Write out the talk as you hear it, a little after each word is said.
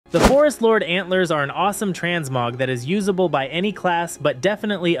The Forest Lord Antlers are an awesome transmog that is usable by any class, but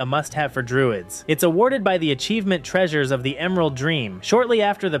definitely a must-have for Druids. It's awarded by the achievement treasures of the Emerald Dream. Shortly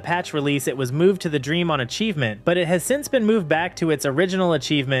after the patch release, it was moved to the Dream on achievement, but it has since been moved back to its original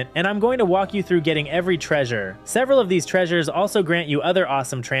achievement, and I'm going to walk you through getting every treasure. Several of these treasures also grant you other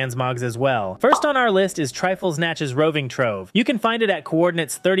awesome transmogs as well. First on our list is Triflesnatch's Roving Trove. You can find it at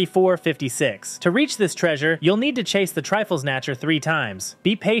coordinates 3456. To reach this treasure, you'll need to chase the Triflesnatcher 3 times.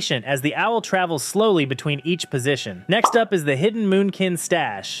 Be patient as the owl travels slowly between each position. Next up is the hidden Moonkin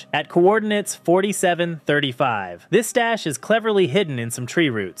stash at coordinates 4735. This stash is cleverly hidden in some tree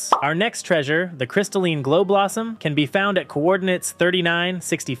roots. Our next treasure, the Crystalline Glowblossom, can be found at coordinates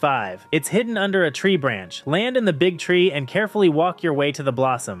 3965. It's hidden under a tree branch. Land in the big tree and carefully walk your way to the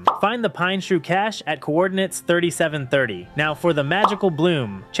blossom. Find the Pineshrew cache at coordinates 3730. Now for the magical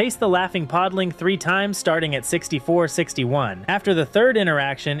bloom, chase the laughing podling 3 times starting at 6461. After the third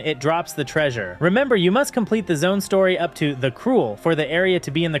interaction, it drops the treasure. Remember, you must complete the zone story up to the Cruel for the area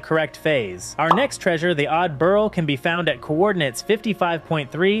to be in the correct phase. Our next treasure, the odd Burl, can be found at coordinates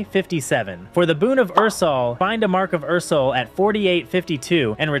 55.357. For the boon of Ursol, find a mark of Ursol at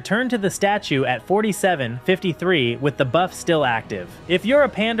 4852 and return to the statue at 4753 with the buff still active. If you're a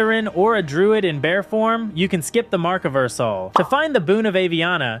Pandarin or a Druid in bear form, you can skip the mark of Ursol. To find the boon of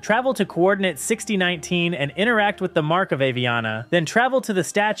Aviana, travel to coordinates 6019 and interact with the mark of Aviana, then travel to the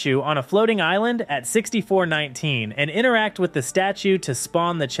statue on a floating island at 6419 and interact with the statue to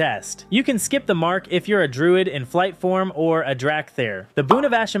spawn the chest. You can skip the mark if you're a Druid in flight form or a Drakthir. The boon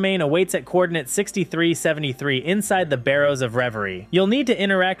of Ashamain awaits at coordinates 6373 inside the Barrows of Reverie. You'll need to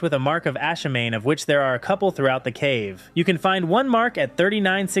interact with a mark of Ashamain, of which there are a couple throughout the cave. You can find one mark at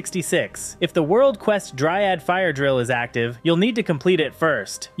 3966. If the World Quest Dryad Fire Drill is active, you'll need to complete it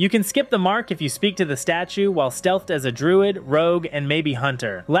first. You can skip the mark if you speak to the statue while stealthed as a Druid, Rogue, and maybe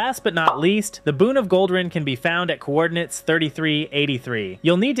Hunter. Last but not least, the boon of Goldrin can be found at coordinates 3383.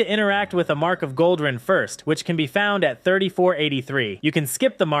 You'll need to interact with a mark of Goldrin first, which can be found at 3483. You can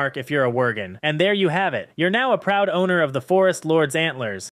skip the mark if you're a Worgen. And there you have it. You're now a proud owner of the Forest Lord's Antlers.